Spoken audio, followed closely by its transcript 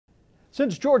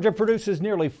Since Georgia produces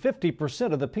nearly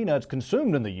 50% of the peanuts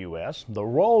consumed in the U.S., the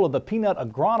role of the peanut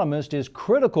agronomist is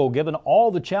critical given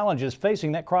all the challenges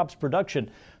facing that crop's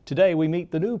production. Today, we meet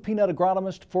the new peanut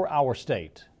agronomist for our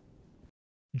state.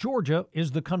 Georgia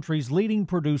is the country's leading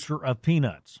producer of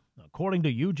peanuts. According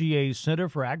to UGA's Center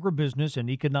for Agribusiness and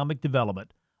Economic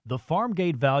Development, the farm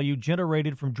gate value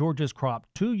generated from Georgia's crop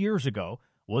 2 years ago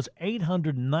was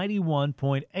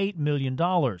 $891.8 million.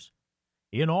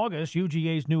 In August,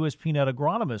 UGA's newest peanut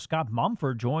agronomist, Scott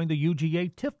Monfort, joined the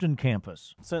UGA Tifton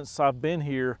campus. Since I've been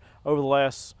here over the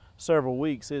last several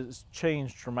weeks, it's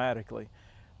changed dramatically.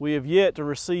 We have yet to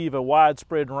receive a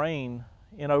widespread rain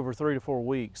in over 3 to 4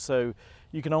 weeks, so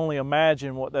you can only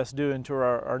imagine what that's doing to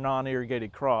our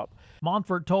non-irrigated crop.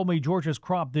 Monfort told me Georgia's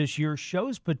crop this year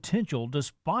shows potential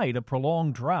despite a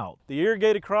prolonged drought. The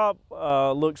irrigated crop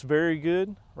looks very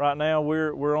good. Right now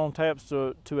we're on taps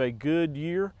to a good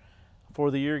year for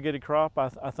the irrigated crop. I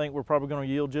think we're probably going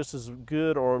to yield just as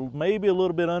good or maybe a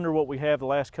little bit under what we have the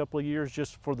last couple of years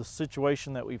just for the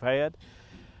situation that we've had.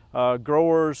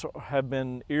 Growers have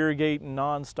been irrigating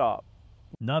nonstop.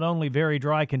 Not only very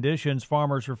dry conditions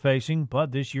farmers are facing,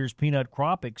 but this year's peanut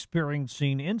crop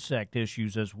experiencing insect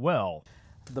issues as well.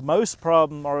 The most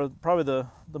problem, or probably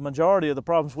the majority of the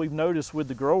problems we've noticed with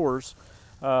the growers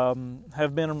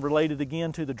have been related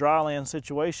again to the dryland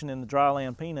situation. In the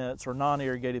dryland peanuts or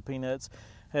non-irrigated peanuts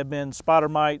have been spider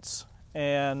mites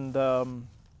and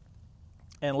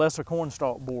lesser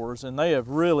cornstalk borers, and they have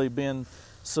really been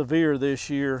severe this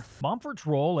year. Monfort's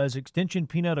role as Extension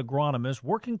Peanut Agronomist,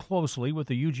 working closely with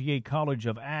the UGA College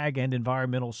of Ag and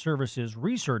Environmental Services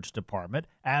Research Department,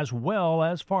 as well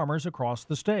as farmers across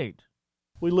the state.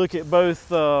 We look at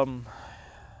both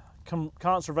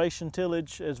conservation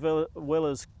tillage as well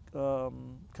as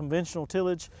conventional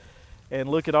tillage, and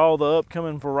look at all the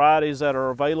upcoming varieties that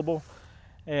are available,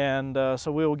 and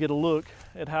so we'll get a look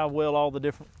at how well all the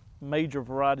different major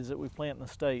varieties that we plant in the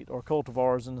state, or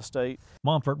cultivars in the state.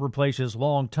 Monfort replaces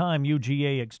longtime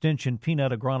UGA Extension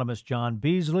Peanut Agronomist John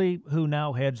Beasley, who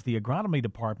now heads the agronomy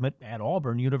department at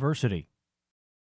Auburn University.